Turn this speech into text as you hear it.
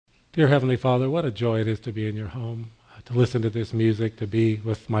Dear Heavenly Father, what a joy it is to be in your home, to listen to this music, to be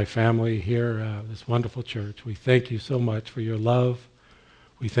with my family here, this wonderful church. We thank you so much for your love.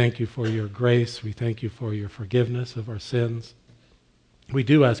 We thank you for your grace. We thank you for your forgiveness of our sins. We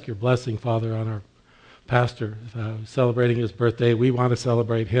do ask your blessing, Father, on our pastor celebrating his birthday. We want to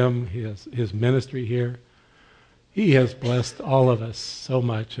celebrate him, his ministry here. He has blessed all of us so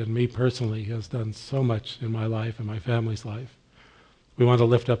much, and me personally, he has done so much in my life and my family's life. We want to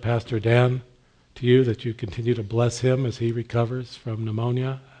lift up Pastor Dan to you, that you continue to bless him as he recovers from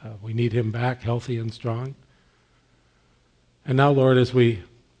pneumonia. We need him back healthy and strong. And now, Lord, as we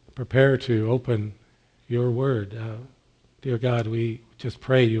prepare to open your word, dear God, we just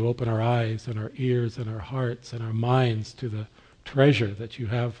pray you open our eyes and our ears and our hearts and our minds to the treasure that you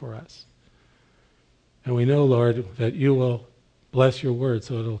have for us. And we know, Lord, that you will bless your word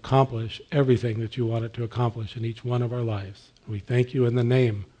so it'll accomplish everything that you want it to accomplish in each one of our lives. We thank you in the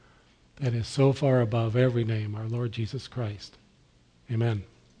name that is so far above every name, our Lord Jesus Christ. Amen.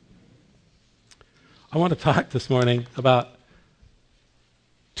 I want to talk this morning about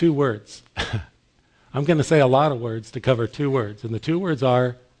two words. I'm going to say a lot of words to cover two words, and the two words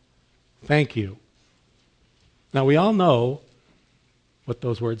are thank you. Now, we all know what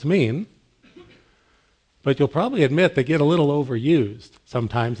those words mean, but you'll probably admit they get a little overused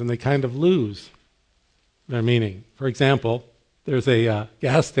sometimes, and they kind of lose their meaning. For example, there's a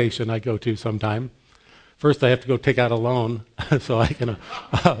gas station I go to sometime. First, I have to go take out a loan so I can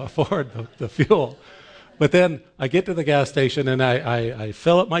afford the fuel. But then I get to the gas station and I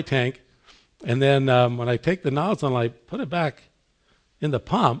fill up my tank, and then when I take the nozzle and I put it back in the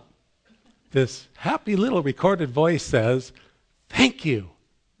pump, this happy little recorded voice says, "Thank you.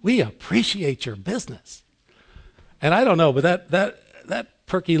 We appreciate your business." And I don't know, but that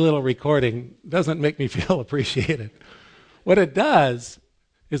perky little recording doesn't make me feel appreciated. What it does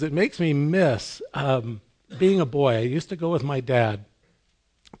is it makes me miss being a boy. I used to go with my dad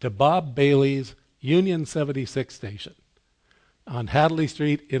to Bob Bailey's Union 76 station on Hadley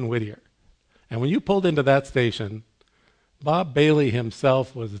Street in Whittier. And when you pulled into that station, Bob Bailey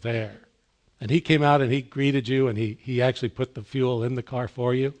himself was there. And he came out and he greeted you, and he actually put the fuel in the car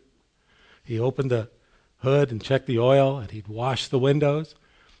for you. He opened the hood and checked the oil, and he'd wash the windows.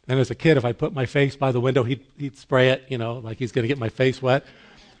 And as a kid, if I put my face by the window, he'd spray it, like he's going to get my face wet.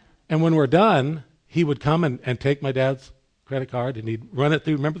 And when we're done, he would come and take my dad's credit card, and he'd run it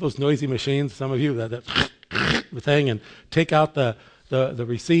through. Remember those noisy machines, some of you, that thing, and take out the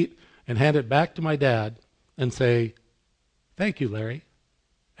receipt and hand it back to my dad and say, "Thank you, Larry."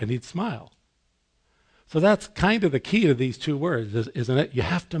 And he'd smile. So that's kind of the key to these two words, isn't it? You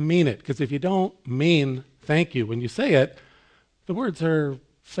have to mean it, because if you don't mean thank you when you say it, the words are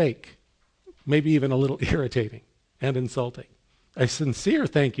fake, maybe even a little irritating and insulting. A sincere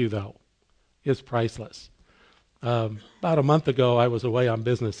thank you, though, is priceless. About a month ago, I was away on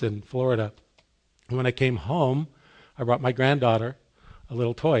business in Florida. And when I came home, I brought my granddaughter a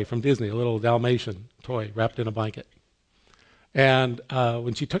little toy from Disney, a little Dalmatian toy wrapped in a blanket. And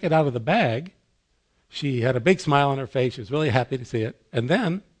when she took it out of the bag, she had a big smile on her face. She was really happy to see it. And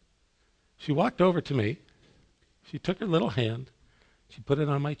then she walked over to me. She took her little hand. She put it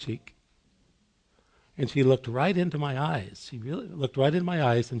on my cheek. And she looked right into my eyes. She really looked right in my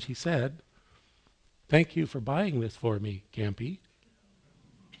eyes, and she said, "Thank you for buying this for me, Campy."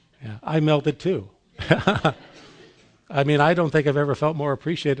 Yeah, I melted too. I mean, I don't think I've ever felt more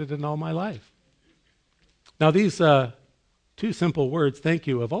appreciated in all my life. Now, these two simple words, thank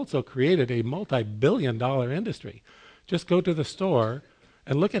you, have also created a multi-billion-dollar industry. Just go to the store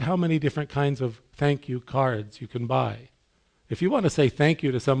and look at how many different kinds of thank you cards you can buy. If you want to say thank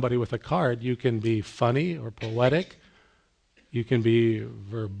you to somebody with a card, you can be funny or poetic. You can be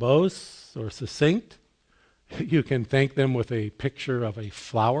verbose or succinct. You can thank them with a picture of a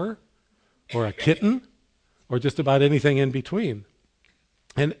flower or a kitten or just about anything in between.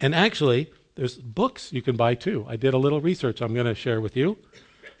 And actually, there's books you can buy too. I did a little research I'm going to share with you.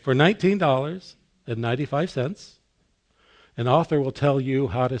 For $19.95, an author will tell you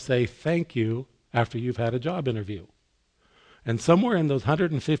how to say thank you after you've had a job interview. And somewhere in those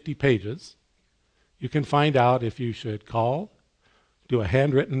 150 pages, you can find out if you should call, do a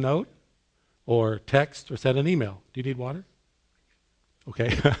handwritten note, or text or send an email. Do you need water?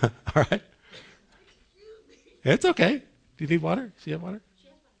 Okay. All right. It's okay. Do you need water? Does she have water?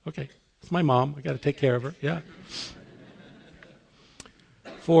 Okay. It's my mom. I got to take care of her. Yeah.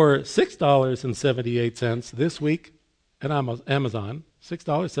 For $6.78 this week at Amazon,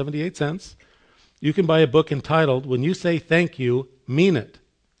 $6.78, you can buy a book entitled "When You Say Thank You, Mean It,"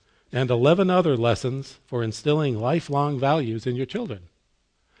 and 11 other lessons for instilling lifelong values in your children.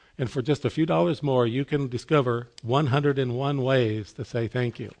 And for just a few dollars more, you can discover 101 ways to say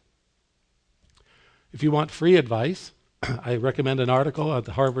thank you. If you want free advice, I recommend an article at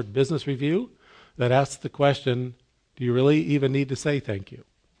the Harvard Business Review that asks the question, do you really even need to say thank you?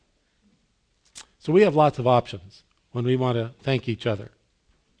 So we have lots of options when we want to thank each other.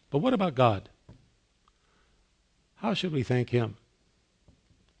 But what about God? How should we thank him?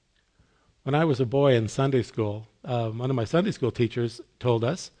 When I was a boy in Sunday school, one of my Sunday school teachers told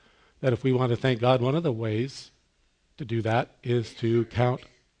us that if we want to thank God, one of the ways to do that is to count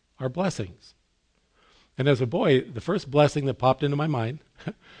our blessings. And as a boy, the first blessing that popped into my mind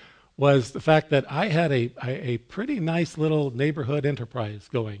was the fact that I had a pretty nice little neighborhood enterprise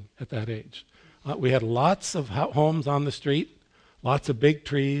going at that age. We had lots of homes on the street, lots of big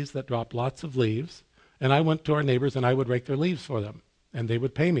trees that dropped lots of leaves, and I went to our neighbors and I would rake their leaves for them. And they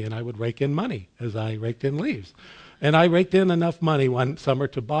would pay me, and I would rake in money as I raked in leaves. And I raked in enough money one summer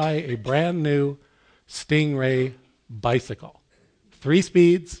to buy a brand new Stingray bicycle. 3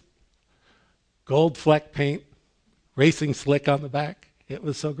 speeds, gold fleck paint, racing slick on the back. It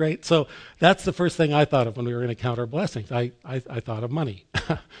was so great. So that's the first thing I thought of when we were going to count our blessings. I thought of money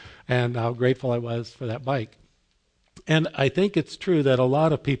and how grateful I was for that bike. And I think it's true that a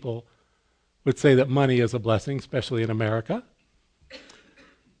lot of people would say that money is a blessing, especially in America.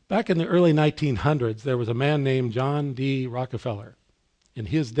 Back in the early 1900s, there was a man named John D. Rockefeller. In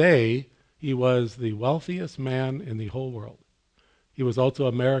his day, he was the wealthiest man in the whole world. He was also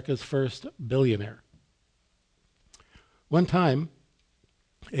America's first billionaire. One time,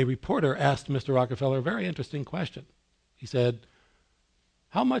 a reporter asked Mr. Rockefeller a very interesting question. He said,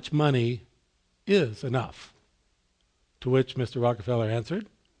 "How much money is enough?" To which Mr. Rockefeller answered,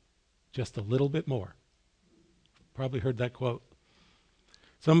 "Just a little bit more." Probably heard that quote.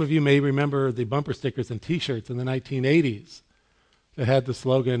 Some of you may remember the bumper stickers and T-shirts in the 1980s that had the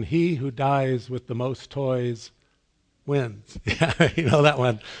slogan, "He who dies with the most toys wins." You know that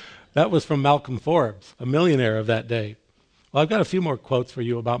one. That was from Malcolm Forbes, a millionaire of that day. Well, I've got a few more quotes for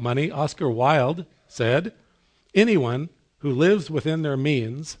you about money. Oscar Wilde said, "Anyone who lives within their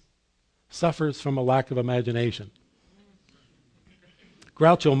means suffers from a lack of imagination."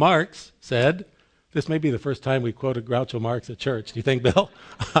 Groucho Marx said, this may be the first time we quoted Groucho Marx at church. Do you think, Bill?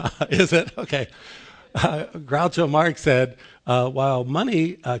 Is it? Okay. Groucho Marx said, while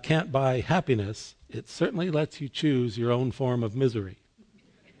money can't buy happiness, it certainly lets you choose your own form of misery.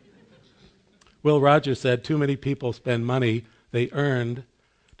 Will Rogers said, too many people spend money they earned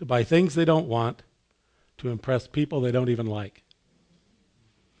to buy things they don't want, to impress people they don't even like.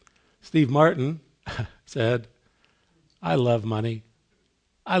 Steve Martin said, I love money.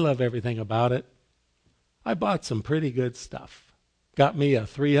 I love everything about it. I bought some pretty good stuff. Got me a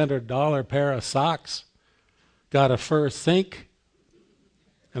 $300 pair of socks, got a fur sink,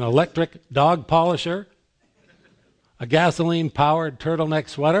 an electric dog polisher, a gasoline-powered turtleneck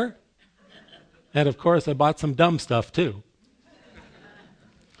sweater, and of course I bought some dumb stuff too.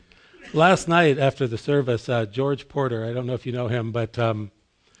 Last night after the service, George Porter, I don't know if you know him, but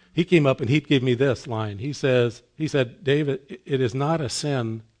he came up and he gave me this line. He said, David, it is not a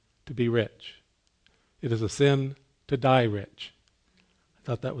sin to be rich. It is a sin to die rich. I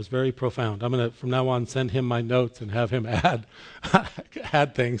thought that was very profound. I'm going to, from now on, send him my notes and have him add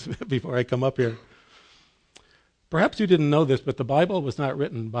things before I come up here. Perhaps you didn't know this, but the Bible was not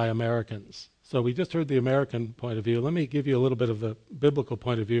written by Americans. So we just heard the American point of view. Let me give you a little bit of the biblical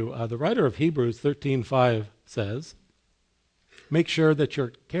point of view. The writer of Hebrews 13:5 says, make sure that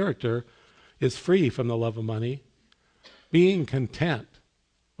your character is free from the love of money, being content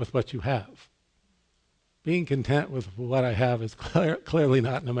with what you have. Being content with what I have is clearly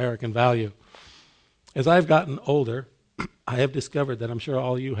not an American value. As I've gotten older, I have discovered that I'm sure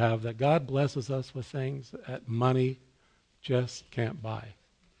all you have, that God blesses us with things that money just can't buy.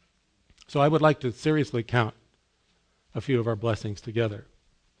 So I would like to seriously count a few of our blessings together.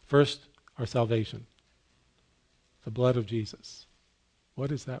 First, our salvation. The blood of Jesus.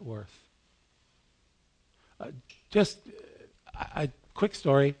 What is that worth? Quick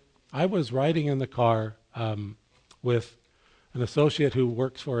story. I was riding in the car with an associate who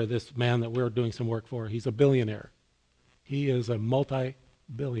works for this man that we're doing some work for. He's a billionaire. He is a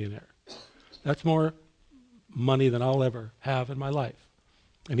multi-billionaire. That's more money than I'll ever have in my life.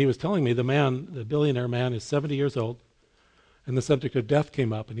 And he was telling me the billionaire man is 70 years old, and the subject of death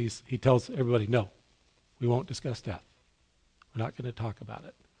came up, and he tells everybody, no, we won't discuss death. We're not going to talk about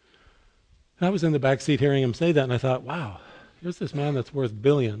it. And I was in the back seat hearing him say that, and I thought, wow, here's this man that's worth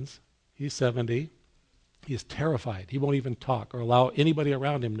billions. He's 70. He is terrified. He won't even talk or allow anybody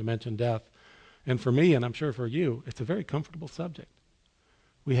around him to mention death. And for me, and I'm sure for you, it's a very comfortable subject.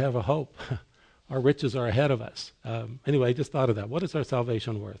 We have a hope. Our riches are ahead of us. Anyway, I just thought of that. What is our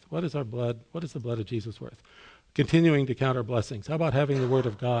salvation worth? What is our blood? What is the blood of Jesus worth? Continuing to count our blessings. How about having the Word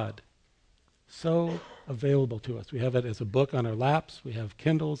of God so available to us? We have it as a book on our laps. We have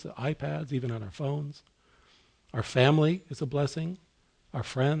Kindles, iPads, even on our phones. Our family is a blessing. Our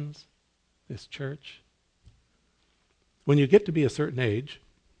friends, this church. When you get to be a certain age,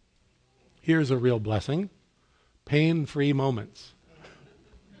 here's a real blessing. Pain-free moments.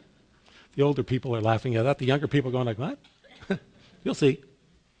 The older people are laughing at that. The younger people are going like, what? You'll see.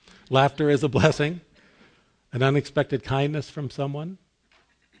 Laughter is a blessing. An unexpected kindness from someone.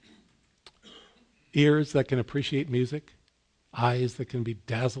 Ears that can appreciate music. Eyes that can be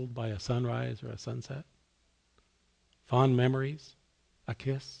dazzled by a sunrise or a sunset. Fond memories. A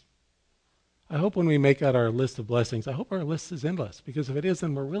kiss. I hope when we make out our list of blessings, I hope our list is endless. Because if it is,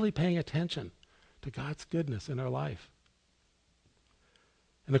 then we're really paying attention to God's goodness in our life.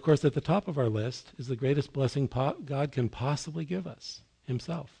 And of course, at the top of our list is the greatest blessing God can possibly give us,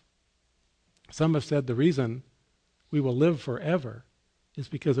 himself. Some have said the reason we will live forever is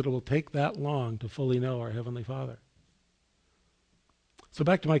because it will take that long to fully know our Heavenly Father. So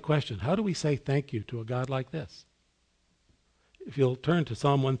back to my question, how do we say thank you to a God like this? If you'll turn to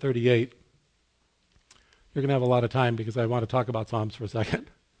Psalm 138, you're going to have a lot of time because I want to talk about Psalms for a second.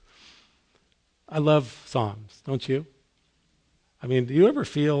 I love Psalms, don't you? I mean, do you ever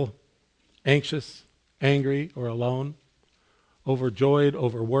feel anxious, angry, or alone? Overjoyed,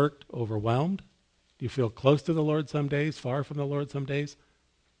 overworked, overwhelmed? Do you feel close to the Lord some days, far from the Lord some days?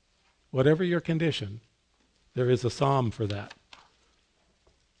 Whatever your condition, there is a psalm for that.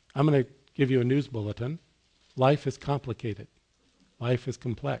 I'm going to give you a news bulletin. Life is complicated. Life is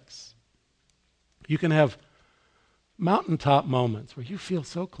complex. You can have mountaintop moments where you feel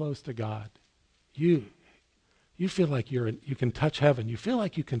so close to God. You feel like you can touch heaven. You feel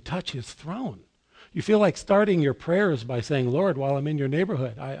like you can touch his throne. You feel like starting your prayers by saying, Lord, while I'm in your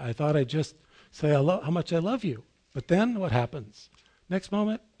neighborhood, I thought I'd just say how much I love you. But then what happens? Next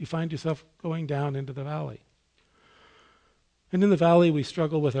moment, you find yourself going down into the valley. And in the valley, we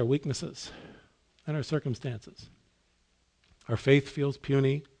struggle with our weaknesses and our circumstances. Our faith feels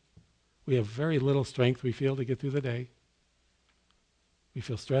puny. We have very little strength, we feel, to get through the day. We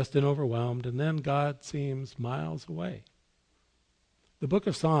feel stressed and overwhelmed, and then God seems miles away. The book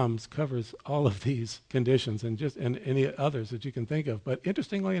of Psalms covers all of these conditions and any others that you can think of. But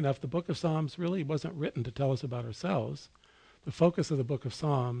interestingly enough, the book of Psalms really wasn't written to tell us about ourselves. The focus of the book of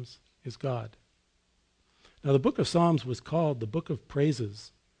Psalms is God. Now, the book of Psalms was called the book of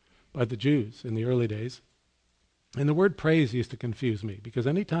praises by the Jews in the early days. And the word praise used to confuse me because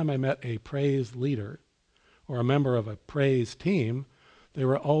anytime I met a praise leader or a member of a praise team, they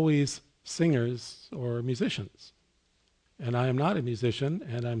were always singers or musicians. And I am not a musician,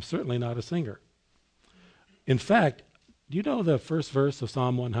 and I'm certainly not a singer. In fact, do you know the first verse of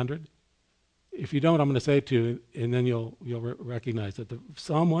Psalm 100? If you don't, I'm going to say it to you, and then you'll recognize it. The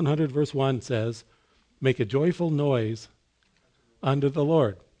Psalm 100 verse 1 says, "Make a joyful noise unto the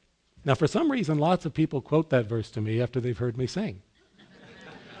Lord." Now, for some reason, lots of people quote that verse to me after they've heard me sing.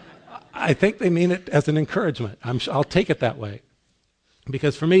 I think they mean it as an encouragement. I'll take it that way.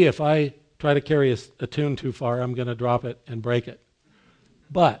 Because for me, if I try to carry a tune too far, I'm going to drop it and break it.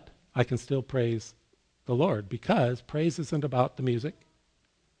 But I can still praise the Lord because praise isn't about the music.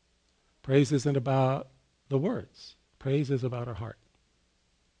 Praise isn't about the words. Praise is about our heart.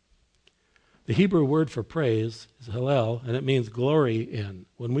 The Hebrew word for praise is hallel, and it means glory in.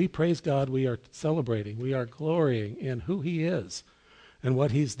 When we praise God, we are celebrating. We are glorying in who he is and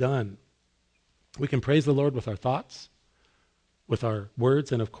what he's done. We can praise the Lord with our thoughts, with our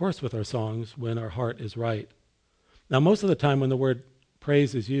words, and of course with our songs when our heart is right. Now, most of the time when the word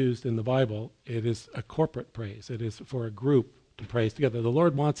praise is used in the Bible, it is a corporate praise. It is for a group to praise together. The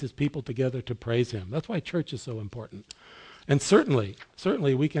Lord wants his people together to praise him. That's why church is so important. And certainly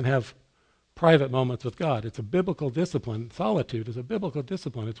we can have private moments with God. It's a biblical discipline. Solitude is a biblical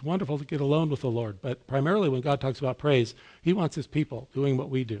discipline. It's wonderful to get alone with the Lord. But primarily when God talks about praise, he wants his people doing what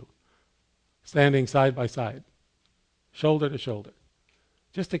we do, standing side by side, shoulder to shoulder,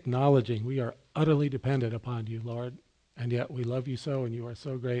 just acknowledging we are utterly dependent upon you, Lord, and yet we love you so, and you are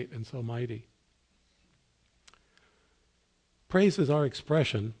so great and so mighty. Praise is our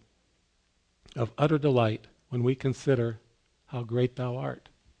expression of utter delight when we consider how great thou art.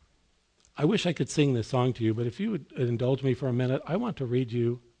 I wish I could sing this song to you, but if you would indulge me for a minute, I want to read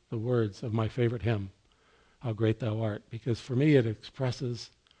you the words of my favorite hymn, How Great Thou Art, because for me it expresses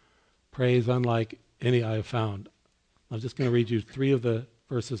praise unlike any I have found. I'm just going to read you 3 of the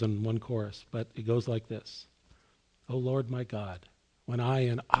verses in one chorus, but it goes like this. O Lord my God, when I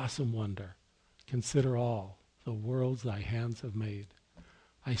in awesome wonder consider all the worlds thy hands have made.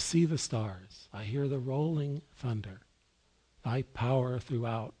 I see the stars, I hear the rolling thunder, thy power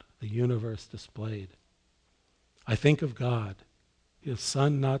throughout the universe displayed. I think of God, his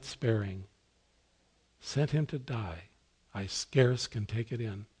Son not sparing, sent him to die, I scarce can take it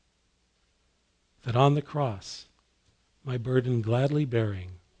in. That on the cross, my burden gladly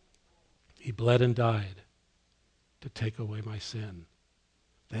bearing, he bled and died to take away my sin.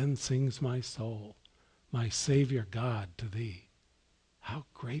 Then sings my soul, my Savior God, to thee, how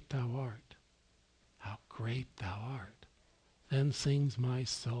great thou art, how great thou art. Then sings my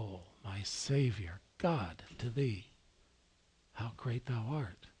soul, my Savior God, to thee, how great thou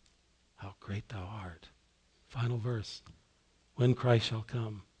art, how great thou art. Final verse. When Christ shall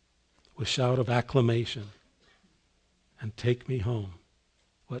come with shout of acclamation and take me home,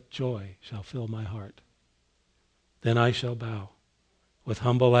 what joy shall fill my heart. Then I shall bow with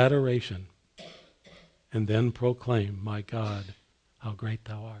humble adoration and then proclaim, my God, how great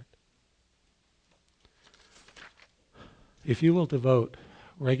thou art. If you will devote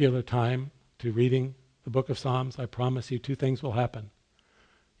regular time to reading the book of Psalms, I promise you two things will happen.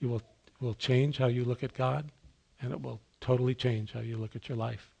 You will change how you look at God, and it will totally change how you look at your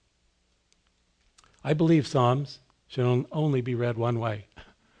life. I believe Psalms should only be read one way.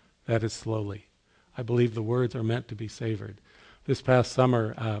 That is slowly. I believe the words are meant to be savored. This past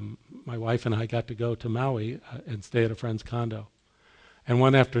summer, my wife and I got to go to Maui and stay at a friend's condo. And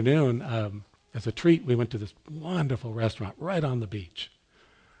one afternoon, as a treat, we went to this wonderful restaurant right on the beach.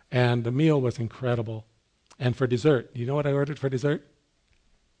 And the meal was incredible. And for dessert, you know what I ordered for dessert?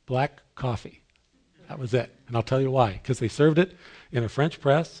 Black coffee. That was it. And I'll tell you why. Because they served it in a French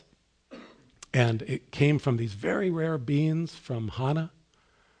press, and it came from these very rare beans from Hana.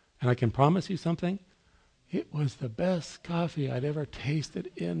 And I can promise you something, it was the best coffee I'd ever tasted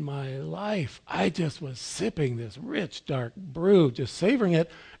in my life. I just was sipping this rich, dark brew, just savoring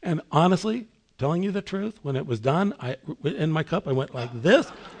it. And honestly, telling you the truth, when it was done, in my cup, I went like this,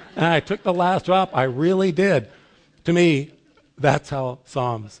 and I took the last drop. I really did. To me, that's how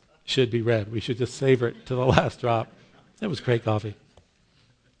Psalms should be read. We should just savor it to the last drop. It was great coffee.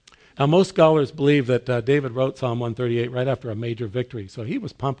 Now, most scholars believe that David wrote Psalm 138 right after a major victory. So he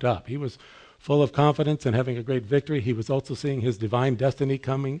was pumped up. He was full of confidence and having a great victory. He was also seeing his divine destiny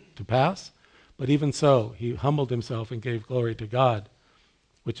coming to pass. But even so, he humbled himself and gave glory to God,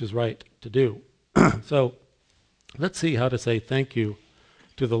 which is right to do. So let's see how to say thank you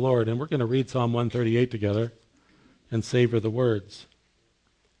to the Lord. And we're going to read Psalm 138 together and savor the words.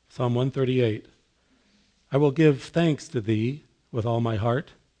 Psalm 138. I will give thanks to thee with all my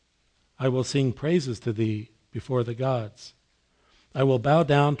heart. I will sing praises to thee before the gods. I will bow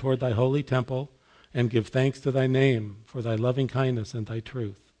down toward thy holy temple and give thanks to thy name for thy loving kindness and thy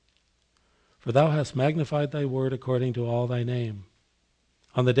truth. For thou hast magnified thy word according to all thy name.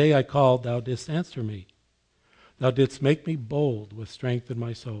 On the day I called, thou didst answer me. Thou didst make me bold with strength in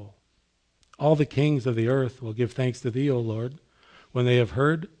my soul. All the kings of the earth will give thanks to thee, O Lord, when they have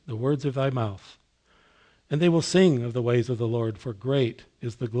heard the words of thy mouth. And they will sing of the ways of the Lord, for great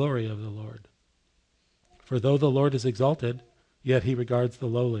is the glory of the Lord. For though the Lord is exalted, yet he regards the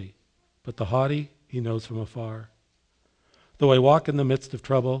lowly, but the haughty he knows from afar. Though I walk in the midst of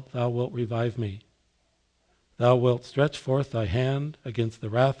trouble, thou wilt revive me. Thou wilt stretch forth thy hand against the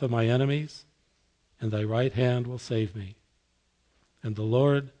wrath of my enemies, and thy right hand will save me. And the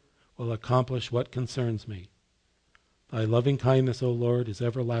Lord will accomplish what concerns me. Thy loving kindness, O Lord, is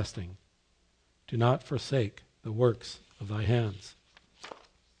everlasting. Do not forsake the works of thy hands.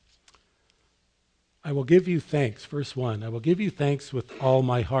 I will give you thanks, verse 1. I will give you thanks with all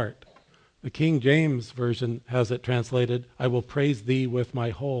my heart. The King James Version has it translated, I will praise thee with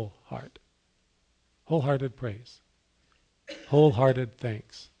my whole heart. Wholehearted praise. Wholehearted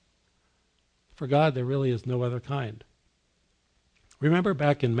thanks. For God, there really is no other kind. Remember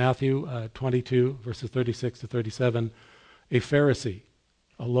back in Matthew 22, verses 36 to 37, a Pharisee,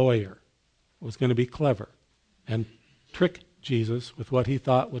 a lawyer, was going to be clever and trick Jesus with what he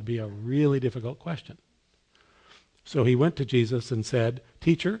thought would be a really difficult question. So he went to Jesus and said,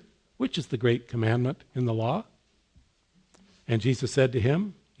 Teacher, which is the great commandment in the law? And Jesus said to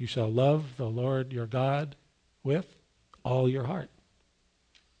him, You shall love the Lord your God with all your heart,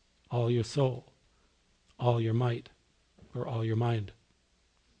 all your soul, all your might, or all your mind.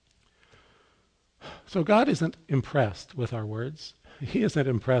 So God isn't impressed with our words. He isn't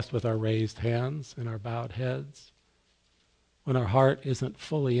impressed with our raised hands and our bowed heads when our heart isn't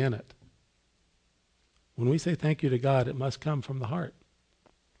fully in it. When we say thank you to God, it must come from the heart.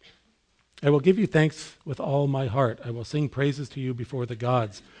 I will give you thanks with all my heart. I will sing praises to you before the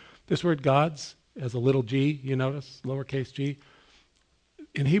gods. This word gods as a little g, you notice, lowercase g.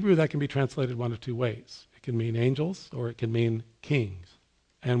 In Hebrew, that can be translated one of two ways. It can mean angels or it can mean kings.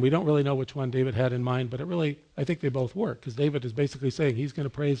 And we don't really know which one David had in mind, but I think they both work, because David is basically saying he's going to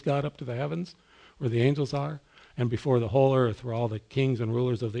praise God up to the heavens where the angels are and before the whole earth where all the kings and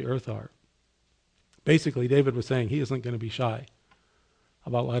rulers of the earth are. Basically, David was saying he isn't going to be shy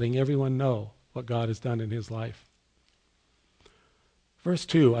about letting everyone know what God has done in his life. Verse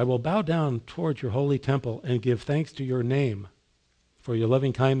 2, I will bow down toward your holy temple and give thanks to your name for your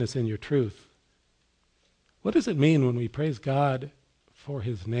loving kindness and your truth. What does it mean when we praise God for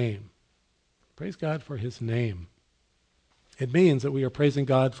his name? Praise God for his name. It means that we are praising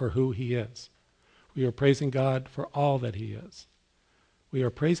God for who he is. We are praising God for all that he is. We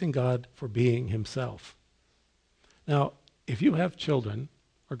are praising God for being himself. Now, if you have children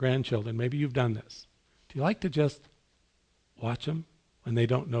or grandchildren, maybe you've done this. Do you like to just watch them when they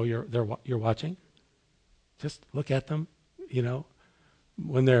don't know you're watching? Just look at them, it's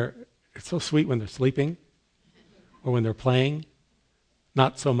so sweet when they're sleeping or when they're playing.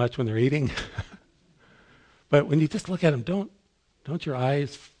 Not so much when they're eating. But when you just look at them, don't your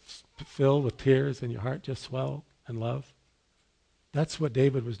eyes fill with tears and your heart just swell in love? That's what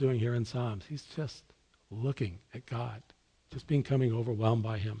David was doing here in Psalms. He's just looking at God, just becoming overwhelmed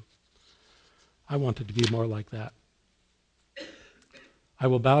by him. I wanted to be more like that. I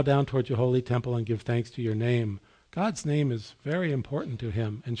will bow down toward your holy temple and give thanks to your name. God's name is very important to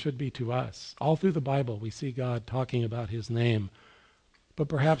him and should be to us. All through the Bible, we see God talking about his name, but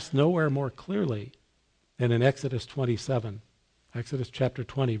perhaps nowhere more clearly than in Exodus 27. Exodus chapter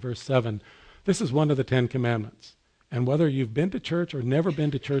 20, verse 7. This is one of the 10 Commandments. And whether you've been to church or never been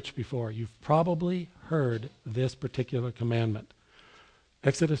to church before, you've probably heard this particular commandment.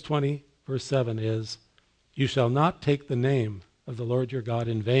 Exodus 20, verse 7 is, you shall not take the name of the Lord your God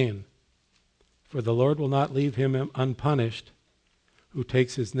in vain, for the Lord will not leave him unpunished who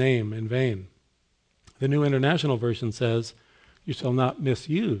takes his name in vain. The New International Version says, you shall not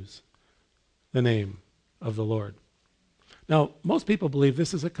misuse the name of the Lord. Now, most people believe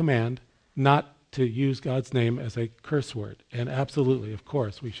this is a command not to use God's name as a curse word. And absolutely, of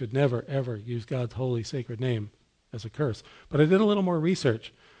course, we should never, ever use God's holy, sacred name as a curse. But I did a little more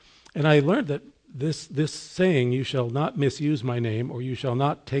research, and I learned that this saying, you shall not misuse my name, or you shall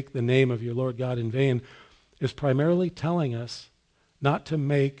not take the name of your Lord God in vain, is primarily telling us not to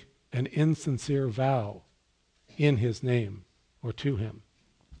make an insincere vow in his name or to him.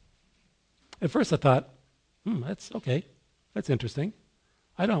 At first I thought, that's okay. That's interesting.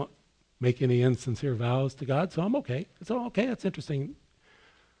 I don't make any insincere vows to God, so I'm okay. It's all okay, that's interesting.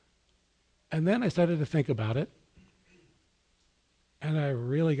 And then I started to think about it, and I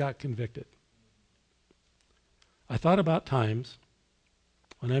really got convicted. I thought about times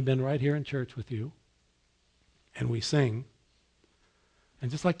when I've been right here in church with you, and we sing,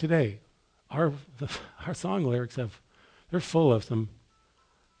 and just like today, our song lyrics they're full of some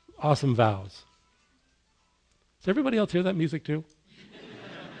awesome vows. Does everybody else hear that music too?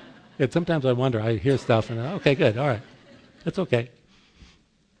 Yeah, sometimes I wonder, I hear stuff and okay, good, all right. It's okay.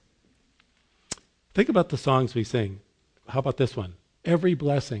 Think about the songs we sing. How about this one? Every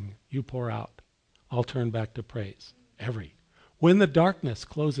blessing you pour out, I'll turn back to praise. Every. When the darkness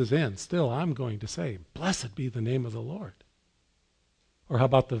closes in, still I'm going to say, blessed be the name of the Lord. Or how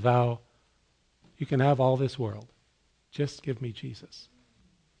about the vow, you can have all this world, just give me Jesus.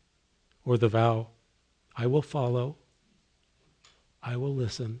 Or the vow, I will follow, I will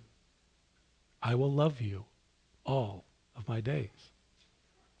listen, I will love you all of my days.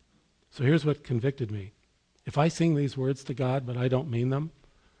 So here's what convicted me. If I sing these words to God, but I don't mean them,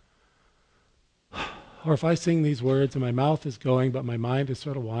 or if I sing these words and my mouth is going, but my mind is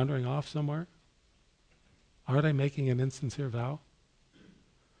sort of wandering off somewhere, aren't I making an insincere vow?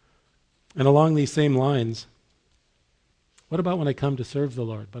 And along these same lines, what about when I come to serve the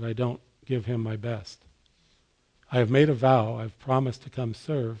Lord, but I don't give him my best? I have made a vow, I've promised to come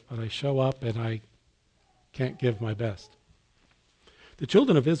serve, but I show up and I can't give my best. The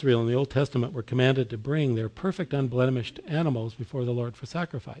children of Israel in the Old Testament were commanded to bring their perfect, unblemished animals before the Lord for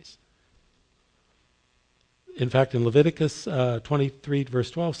sacrifice. In fact, in Leviticus 23,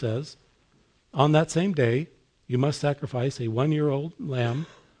 verse 12 says, on that same day, you must sacrifice a 1-year-old lamb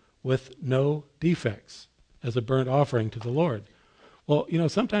with no defects as a burnt offering to the Lord. Well,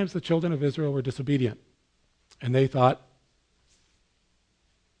 sometimes the children of Israel were disobedient. And they thought,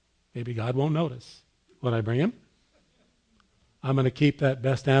 maybe God won't notice when I bring him. I'm going to keep that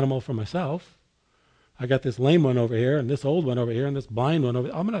best animal for myself. I got this lame one over here, and this old one over here, and this blind one over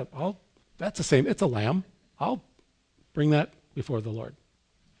there. I'll That's the same. It's a lamb. I'll bring that before the Lord.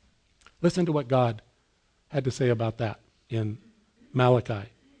 Listen to what God had to say about that in Malachi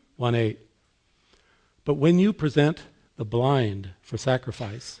 1:8. But when you present the blind for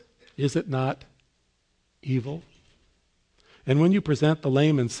sacrifice, is it not evil? And when you present the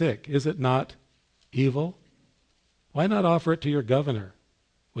lame and sick, is it not evil? Why not offer it to your governor?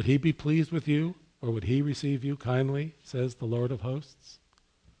 Would he be pleased with you, or would he receive you kindly, says the Lord of hosts?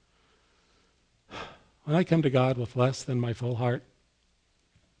 When I come to God with less than my full heart,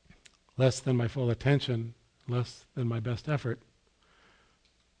 less than my full attention, less than my best effort,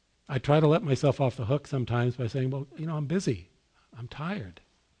 I try to let myself off the hook sometimes by saying, well, I'm busy. I'm tired.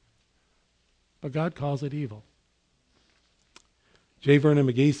 But God calls it evil. J. Vernon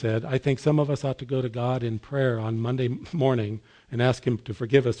McGee said, I think some of us ought to go to God in prayer on Monday morning and ask him to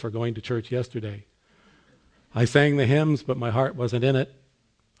forgive us for going to church yesterday. I sang the hymns, but my heart wasn't in it.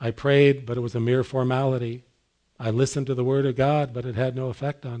 I prayed, but it was a mere formality. I listened to the word of God, but it had no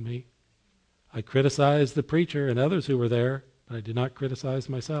effect on me. I criticized the preacher and others who were there, but I did not criticize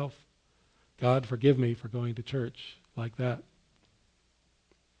myself. God, forgive me for going to church like that.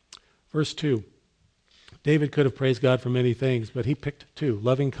 Verse 2. David could have praised God for many things, but he picked two.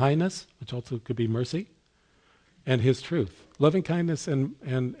 Loving kindness, which also could be mercy, and his truth. Loving kindness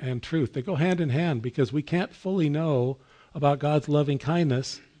and truth, they go hand in hand, because we can't fully know about God's loving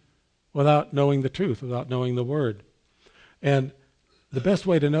kindness without knowing the truth, without knowing the Word. And the best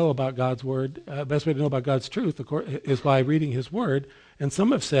way to know about God's Word, best way to know about God's truth, of course, is by reading His Word. And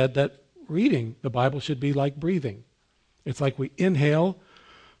some have said that reading the Bible should be like breathing. It's like we inhale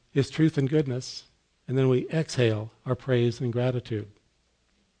His truth and goodness, and then we exhale our praise and gratitude.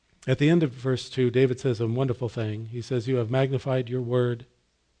 At the end of verse 2, David says a wonderful thing. He says, you have magnified your word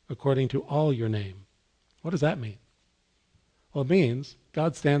according to all your name. What does that mean? Well, it means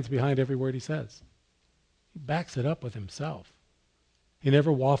God stands behind every word he says. He backs it up with himself. He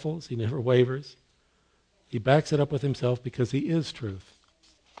never waffles. He never wavers. He backs it up with himself because he is truth.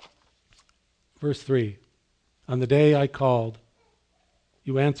 Verse 3, on the day I called,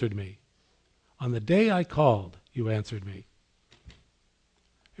 you answered me. On the day I called, you answered me.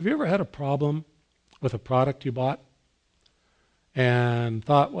 Have you ever had a problem with a product you bought and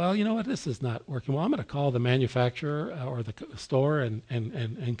thought, well, you know what, this is not working well. I'm going to call the manufacturer or the store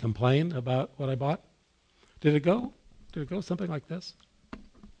and complain about what I bought? Did it go something like this?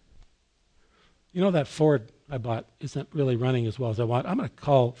 You know, that Ford I bought isn't really running as well as I want. I'm going to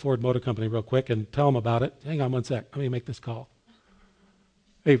call Ford Motor Company real quick and tell them about it. Hang on one sec. Let me make this call.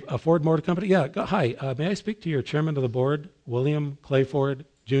 Hey, Ford Motor Company? Yeah, hi. May I speak to your chairman of the board, William Clay Ford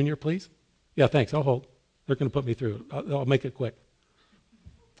Jr., please? Yeah, thanks. I'll hold. They're going to put me through. I'll make it quick.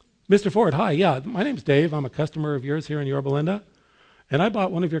 Mr. Ford, hi. Yeah, my name's Dave. I'm a customer of yours here in Yorba Linda. And I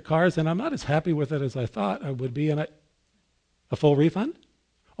bought one of your cars, and I'm not as happy with it as I thought I would be. And a full refund?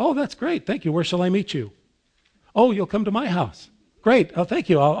 Oh, that's great. Thank you. Where shall I meet you? Oh, you'll come to my house. Great. Oh, thank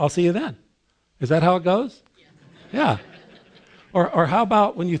you. I'll see you then. Is that how it goes? Yeah. Or how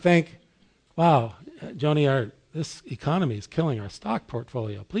about when you think, wow, Joni, this economy is killing our stock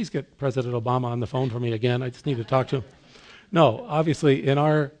portfolio. Please get President Obama on the phone for me again. I just need to talk to him. No, obviously in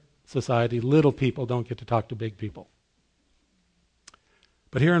our society, little people don't get to talk to big people.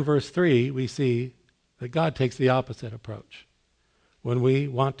 But here in verse 3, we see that God takes the opposite approach. When we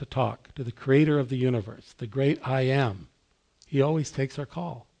want to talk to the creator of the universe, the great I am, he always takes our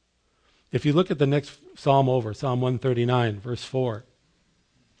call. If you look at the next psalm over, Psalm 139, verse 4.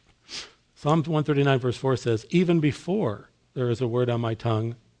 Psalm 139, verse 4 says, even before there is a word on my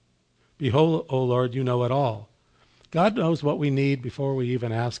tongue, behold, O Lord, you know it all. God knows what we need before we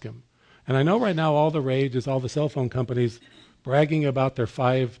even ask him. And I know right now all the rage is all the cell phone companies bragging about their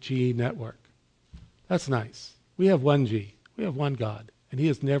 5G network. That's nice. We have 1G. We have one God. And he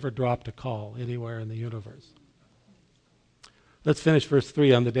has never dropped a call anywhere in the universe. Let's finish verse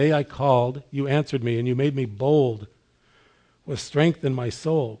 3. On the day I called, you answered me, and you made me bold with strength in my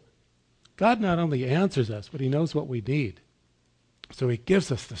soul. God not only answers us, but he knows what we need. So he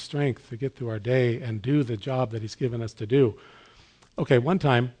gives us the strength to get through our day and do the job that he's given us to do. Okay, one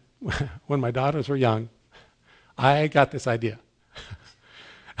time, when my daughters were young, I got this idea.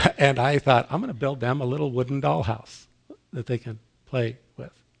 And I thought, I'm going to build them a little wooden dollhouse that they can play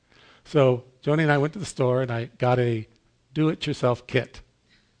with. So Joni and I went to the store, and I got a do-it-yourself kit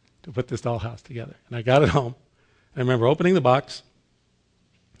to put this dollhouse together. And I got it home. I remember opening the box,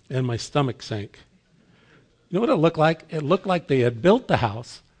 and my stomach sank. You know what it looked like? It looked like they had built the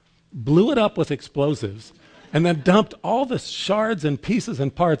house, blew it up with explosives, and then dumped all the shards and pieces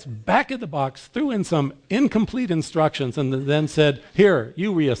and parts back in the box, threw in some incomplete instructions, and then said, here,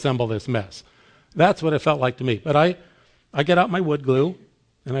 you reassemble this mess. That's what it felt like to me. But I got out my wood glue,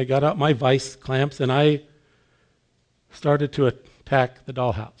 and I got out my vice clamps, and I started to attack the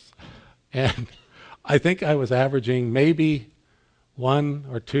dollhouse. And I think I was averaging maybe 1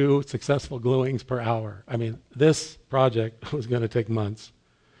 or 2 successful gluings per hour. I mean, this project was going to take months.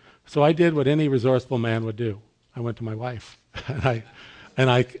 So I did what any resourceful man would do. I went to my wife, and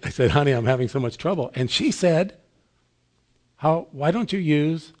I said, honey, I'm having so much trouble. And she said, why don't you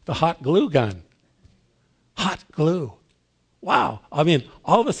use the hot glue gun? Hot glue. Wow. I mean,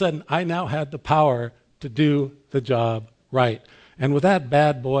 all of a sudden, I now had the power to do the job right. And with that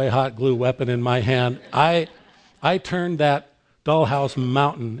bad boy hot glue weapon in my hand, I turned that dollhouse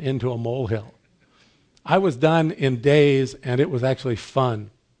mountain into a molehill. I was done in days, and it was actually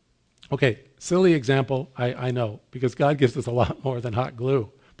fun. Okay, silly example, I know, because God gives us a lot more than hot glue.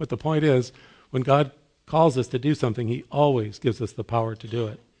 But the point is, when God calls us to do something, he always gives us the power to do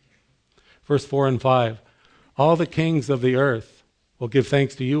it. Verse 4 and 5, all the kings of the earth will give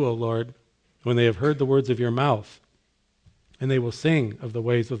thanks to you, O Lord, when they have heard the words of your mouth, and they will sing of the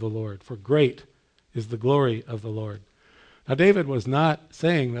ways of the Lord, for great is the glory of the Lord. Now, David was not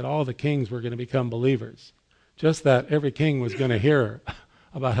saying that all the kings were going to become believers, just that every king was going to hear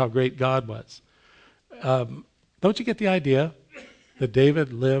about how great God was. Don't you get the idea that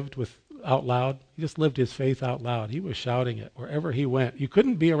David lived out loud? He just lived his faith out loud. He was shouting it wherever he went. You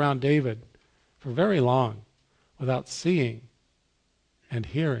couldn't be around David for very long without seeing and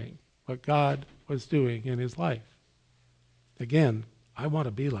hearing what God was doing in his life. Again, I want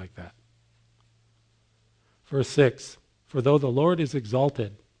to be like that. Verse 6, for though the Lord is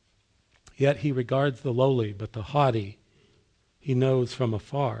exalted, yet he regards the lowly, but the haughty he knows from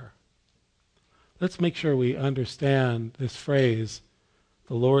afar. Let's make sure we understand this phrase,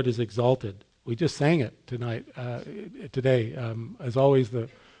 the Lord is exalted. We just sang it today. As always, the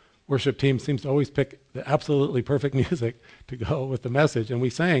worship team seems to always pick the absolutely perfect music to go with the message. And we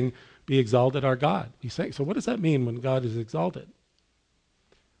sang, be exalted our God. We sang. So what does that mean when God is exalted?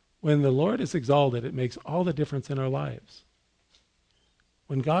 When the Lord is exalted, it makes all the difference in our lives.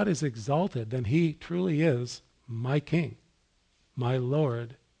 When God is exalted, then he truly is my King, my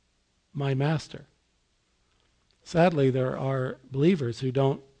Lord, my Master. Sadly, there are believers who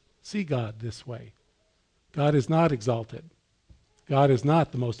don't see God this way. God is not exalted. God is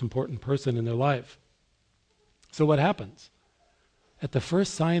not the most important person in their life. So what happens? At the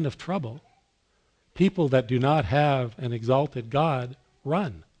first sign of trouble, people that do not have an exalted God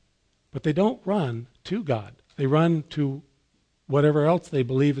run. But they don't run to God. They run to whatever else they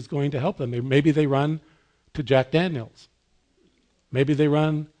believe is going to help them. Maybe they run to Jack Daniels. Maybe they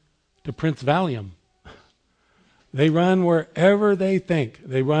run to Prince Valium. They run wherever they think.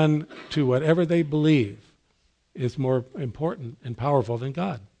 They run to whatever they believe is more important and powerful than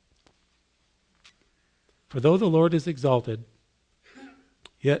God. For though the Lord is exalted,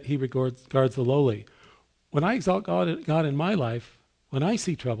 yet he regards the lowly. When I exalt God in my life, when I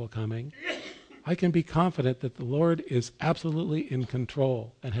see trouble coming, I can be confident that the Lord is absolutely in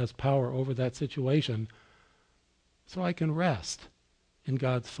control and has power over that situation, so I can rest in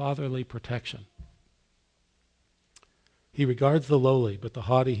God's fatherly protection. He regards the lowly, but the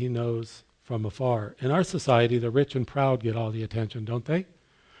haughty he knows from afar. In our society, the rich and proud get all the attention, don't they? I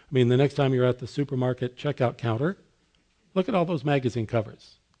mean, the next time you're at the supermarket checkout counter, look at all those magazine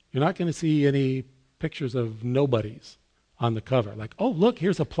covers. You're not going to see any pictures of nobodies on the cover. Like, oh, look,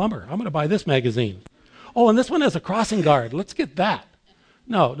 here's a plumber. I'm going to buy this magazine. Oh, and this one has a crossing guard. Let's get that.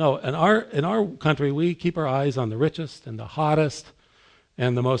 No. In our country, we keep our eyes on the richest and the hottest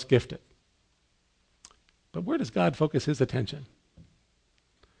and the most gifted. But where does God focus his attention?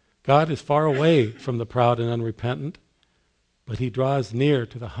 God is far away from the proud and unrepentant, but he draws near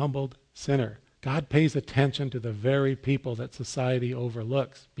to the humbled sinner. God pays attention to the very people that society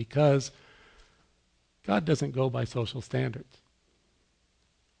overlooks because God doesn't go by social standards.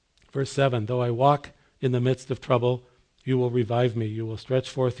 Verse 7, though I walk in the midst of trouble, you will revive me. You will stretch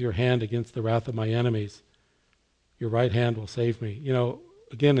forth your hand against the wrath of my enemies. Your right hand will save me. You know,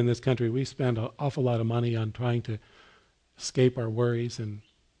 again, in this country, we spend an awful lot of money on trying to escape our worries and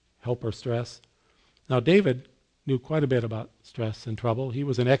help our stress. Now, David knew quite a bit about stress and trouble. He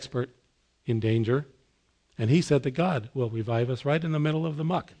was an expert in danger, and he said that God will revive us right in the middle of the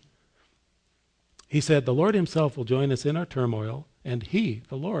muck. He said, the Lord himself will join us in our turmoil, and he,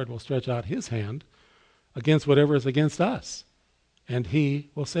 the Lord, will stretch out his hand against whatever is against us, and he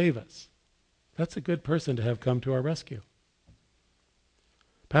will save us. That's a good person to have come to our rescue.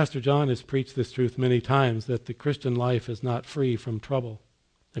 Pastor John has preached this truth many times, that the Christian life is not free from trouble.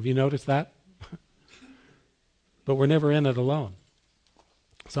 Have you noticed that? But we're never in it alone.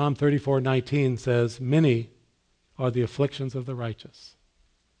 Psalm 34:19 says, "Many are the afflictions of the righteous,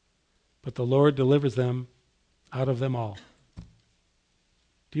 but the Lord delivers them out of them all."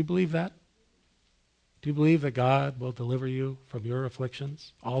 Do you believe that? Do you believe that God will deliver you from your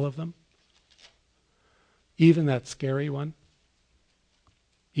afflictions, all of them? Even that scary one?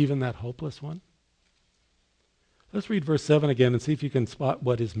 Even that hopeless one? Let's read verse 7 again and see if you can spot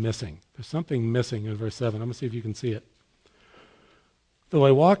what is missing. There's something missing in verse 7. I'm going to see if you can see it. "Though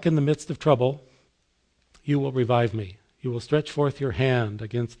I walk in the midst of trouble, you will revive me. You will stretch forth your hand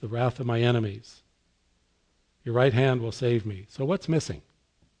against the wrath of my enemies. Your right hand will save me." So what's missing?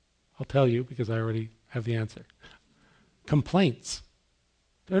 I'll tell you because I already have the answer. Complaints.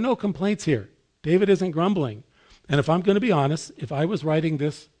 There are no complaints here. David isn't grumbling. And if I'm going to be honest, if I was writing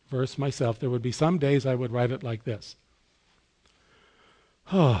this verse myself, there would be some days I would write it like this.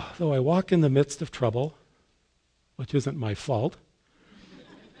 "Oh, though I walk in the midst of trouble," which isn't my fault.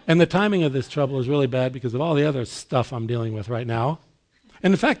 And the timing of this trouble is really bad because of all the other stuff I'm dealing with right now.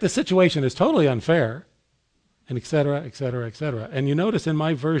 And in fact, the situation is totally unfair, and et cetera, et cetera, et cetera. And you notice in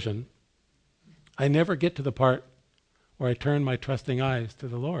my version, I never get to the part where I turn my trusting eyes to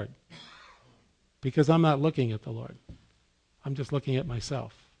the Lord, because I'm not looking at the Lord. I'm just looking at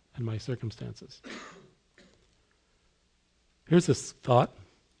myself and my circumstances. Here's this thought.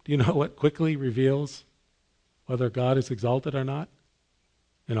 Do you know what quickly reveals whether God is exalted or not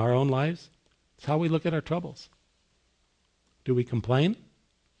in our own lives? It's how we look at our troubles. Do we complain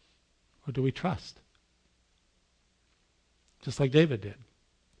or do we trust? Just like David did.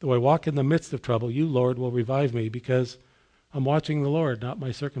 "Though I walk in the midst of trouble, you, Lord, will revive me," because I'm watching the Lord, not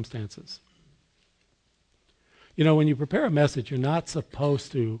my circumstances. You know, when you prepare a message, you're not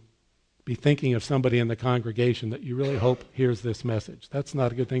supposed to be thinking of somebody in the congregation that you really hope hears this message. That's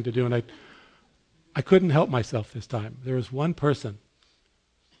not a good thing to do, and I couldn't help myself this time. There was one person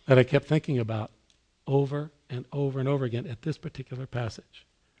that I kept thinking about over and over and over again at this particular passage,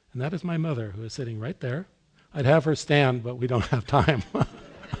 and that is my mother, who is sitting right there. I'd have her stand, but we don't have time.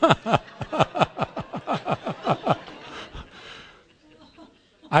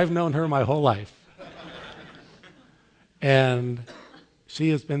 I've known her my whole life. And she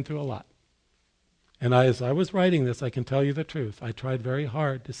has been through a lot. And as I was writing this, I can tell you the truth. I tried very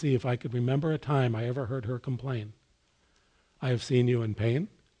hard to see if I could remember a time I ever heard her complain. I have seen you in pain.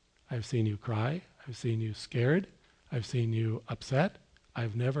 I've seen you cry. I've seen you scared. I've seen you upset.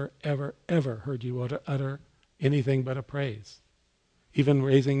 I've never, ever, ever heard you utter anything but a praise, even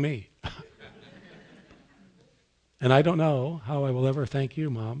raising me. And I don't know how I will ever thank you,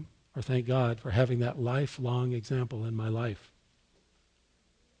 Mom, or thank God for having that lifelong example in my life.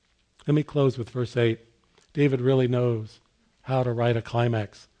 Let me close with verse 8. David really knows how to write a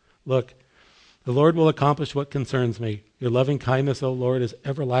climax. "Look, the Lord will accomplish what concerns me. Your loving kindness, O Lord, is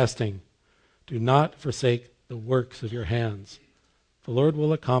everlasting. Do not forsake the works of your hands. The Lord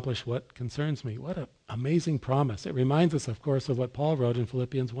will accomplish what concerns me." What an amazing promise. It reminds us, of course, of what Paul wrote in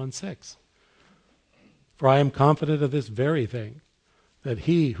Philippians 1:6. "For I am confident of this very thing, that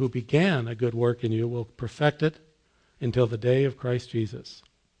he who began a good work in you will perfect it until the day of Christ Jesus."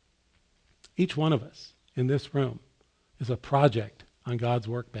 Each one of us in this room is a project on God's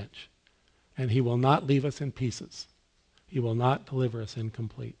workbench, and he will not leave us in pieces. He will not deliver us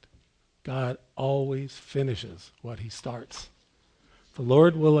incomplete. God always finishes what he starts. The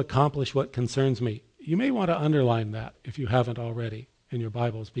Lord will accomplish what concerns me. You may want to underline that if you haven't already in your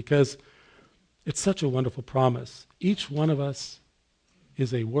Bibles, because it's such a wonderful promise. Each one of us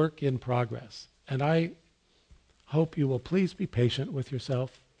is a work in progress. And I hope you will please be patient with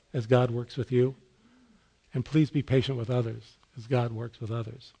yourself as God works with you. And please be patient with others as God works with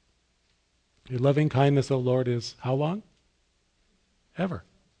others. Your loving kindness, O Lord, is how long? Ever.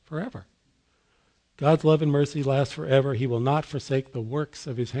 Forever. God's love and mercy lasts forever. He will not forsake the works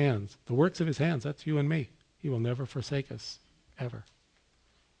of his hands. The works of his hands, that's you and me. He will never forsake us, ever.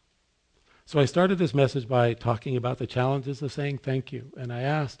 So I started this message by talking about the challenges of saying thank you. And I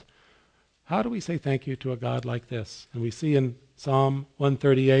asked, how do we say thank you to a God like this? And we see in Psalm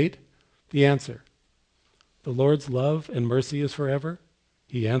 138 the answer. The Lord's love and mercy is forever.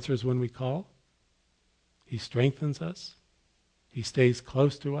 He answers when we call. He strengthens us. He stays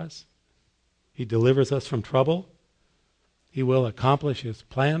close to us. He delivers us from trouble. He will accomplish his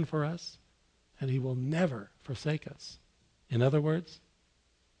plan for us. And he will never forsake us. In other words,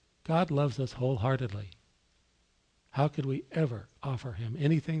 God loves us wholeheartedly. How could we ever offer him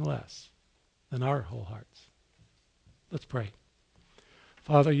anything less than our whole hearts? Let's pray.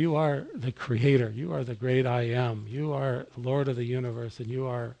 Father, you are the creator. You are the great I am. You are the Lord of the universe, and you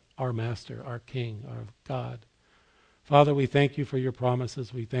are our master, our king, our God. Father, we thank you for your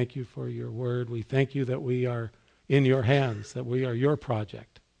promises. We thank you for your word. We thank you that we are in your hands, that we are your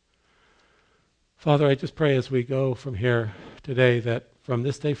project. Father, I just pray as we go from here today that from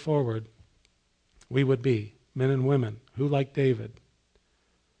this day forward, we would be men and women who, like David,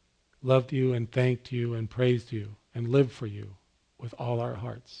 loved you and thanked you and praised you and lived for you with all our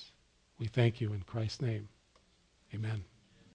hearts. We thank you in Christ's name. Amen.